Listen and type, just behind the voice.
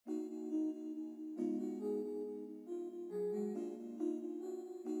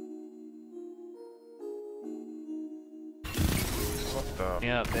up.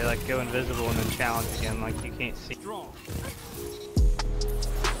 Yeah, they like go invisible and then challenge again, like you can't see.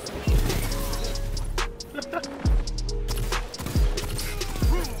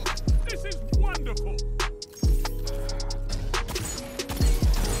 This is wonderful.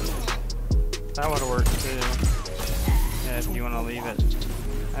 That would have worked too. Yeah, if you want to leave it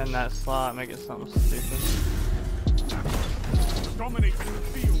in that slot, make it something stupid. Dominating the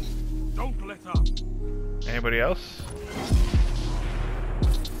field. Don't let up. Anybody else?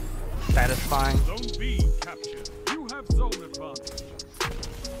 Satisfying. Zone B captured. You have zone advantage.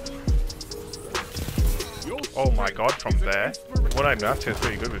 Oh my god, from there. One-eyed master is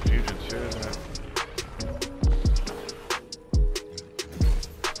pretty good with fusions too, isn't it?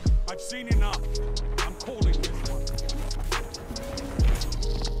 I've seen enough. I'm calling this one.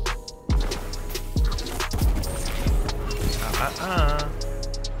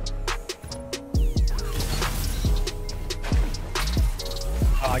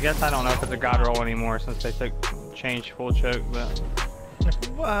 Oh, I guess I don't know if it's a god roll anymore since they changed full choke, but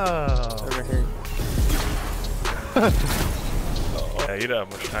Wow. over here. Yeah, you don't have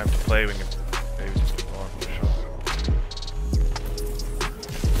much time to play when you're maybe just on the shot.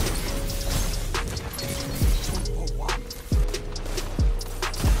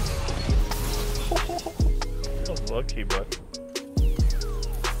 Lucky, bud.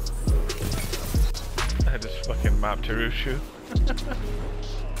 I just fucking mapped Hirushu.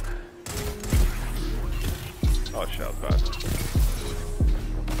 Oh shit, that was bad.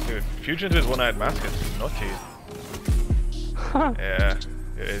 Dude, fusions with one-eyed mask is nutty. Yeah,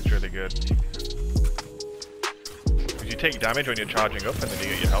 it is really good. Because you take damage when you're charging up and then you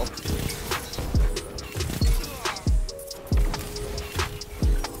get your health.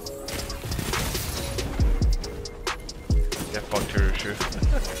 Get fucked, Hirushu.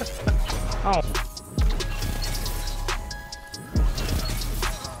 Oh.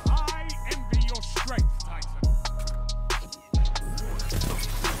 I envy your strength, Titan.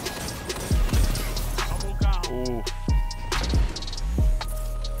 Double down. Ooh.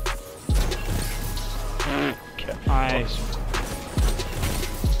 Nice.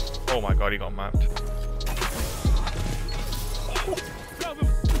 Oh my god, he got mapped. Tell them.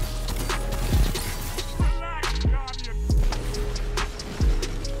 Relax, Guardian.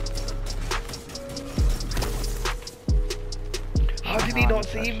 How did he not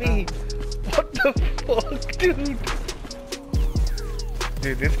see me? What the fuck, dude?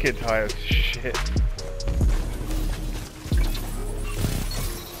 Dude, this kid's high as shit.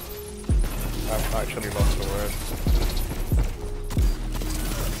 I've actually lost the word.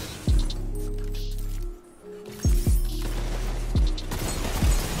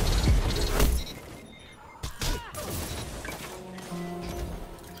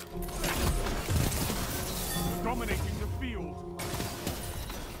 Dominating the field.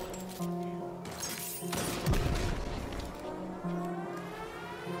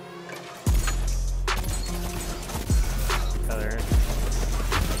 Other.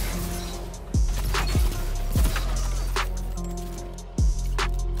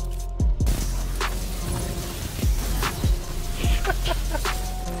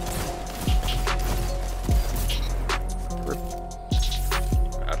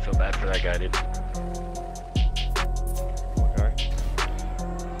 I feel bad for that guy, dude. Okay.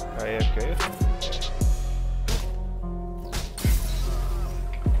 AFK.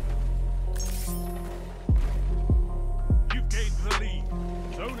 You've gained the lead.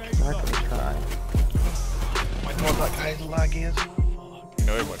 Zone A I can lost. try. Oh my god, that guy's laggy as fuck. You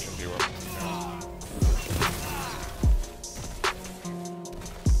know him watching D1.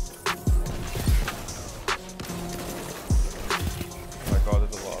 Oh my god,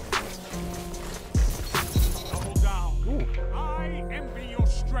 there's a lot of them. Double down. Ooh. I envy your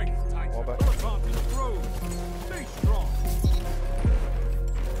strength, Titan. All back. Your advantage grows. Stay strong.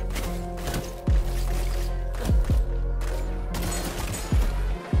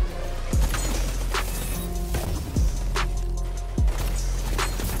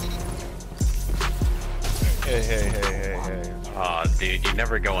 Hey. Aw, dude, you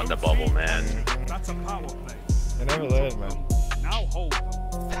never go in the bubble, man. That's a power play. I never learned, man. Now hold them.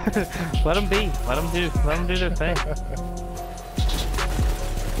 Let them be. Let them do their thing.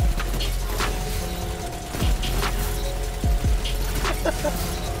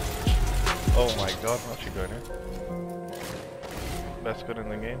 Oh my god, I'm actually going here. Best gun in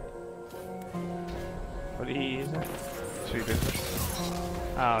the game. What are you using? Sweet business.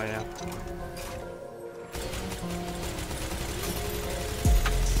 Oh yeah.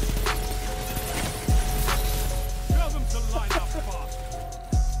 Tell them to line up fast.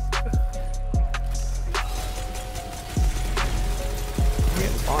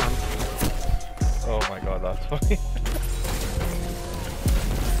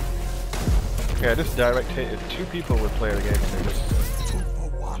 Yeah, I just direct hated 2 people would play the game and they just took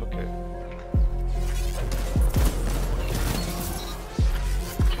it.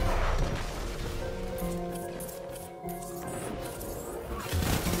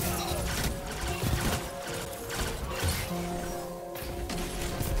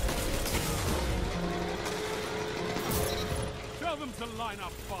 Tell them to line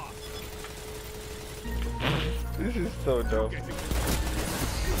up fast. This is so dope.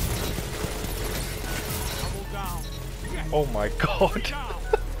 Double down. Yes. Oh my god. Down.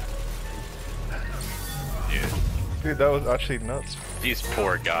 Dude, that was actually nuts. These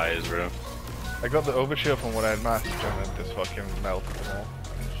poor guys, bro. I got the overshield from what I had masked and then just fucking melted them all.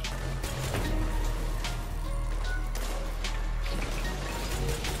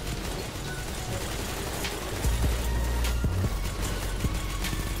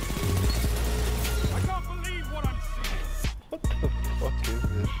 I can't believe what I'm seeing. What the fuck is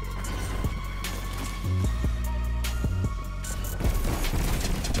this shit?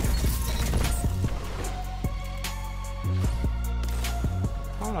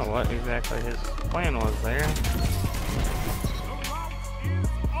 I don't know what exactly his plan was there. The route is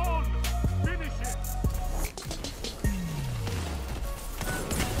on. Finish it.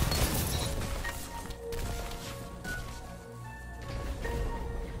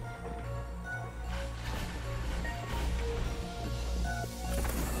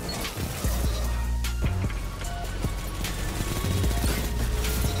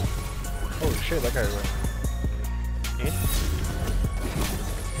 Holy shit, that guy went. In?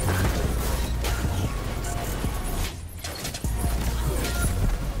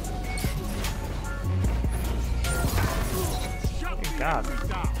 God,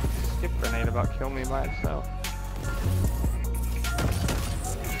 skip grenade about killed me by itself.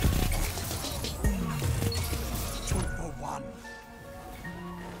 2 for 1.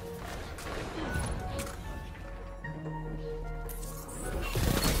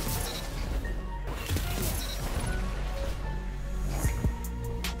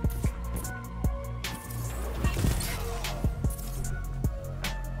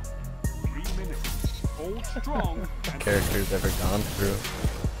 Hold strong. Character's ever gone through.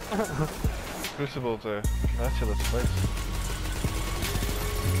 Crucible's a fabulous place.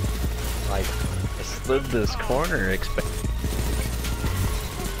 Like, I slid this corner, expect.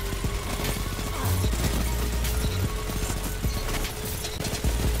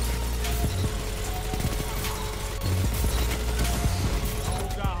 Double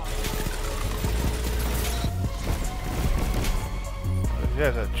down.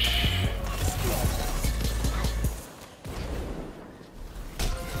 Yeah, that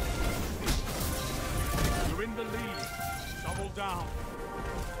You're in the lead. Double down.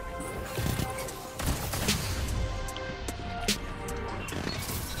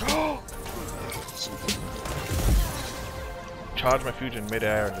 charge my fusion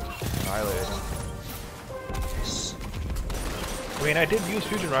mid-air and just annihilated him. I mean, I did use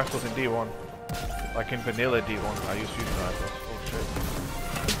fusion rifles in D1. Like in vanilla D1, I used fusion rifles. Oh shit.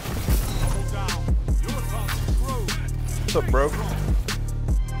 What's up, bro?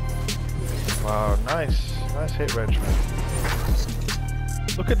 Wow, nice. Nice hit, Reg.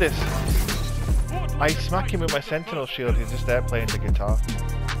 Look at this. I smack him with my sentinel shield, he's just there playing the guitar.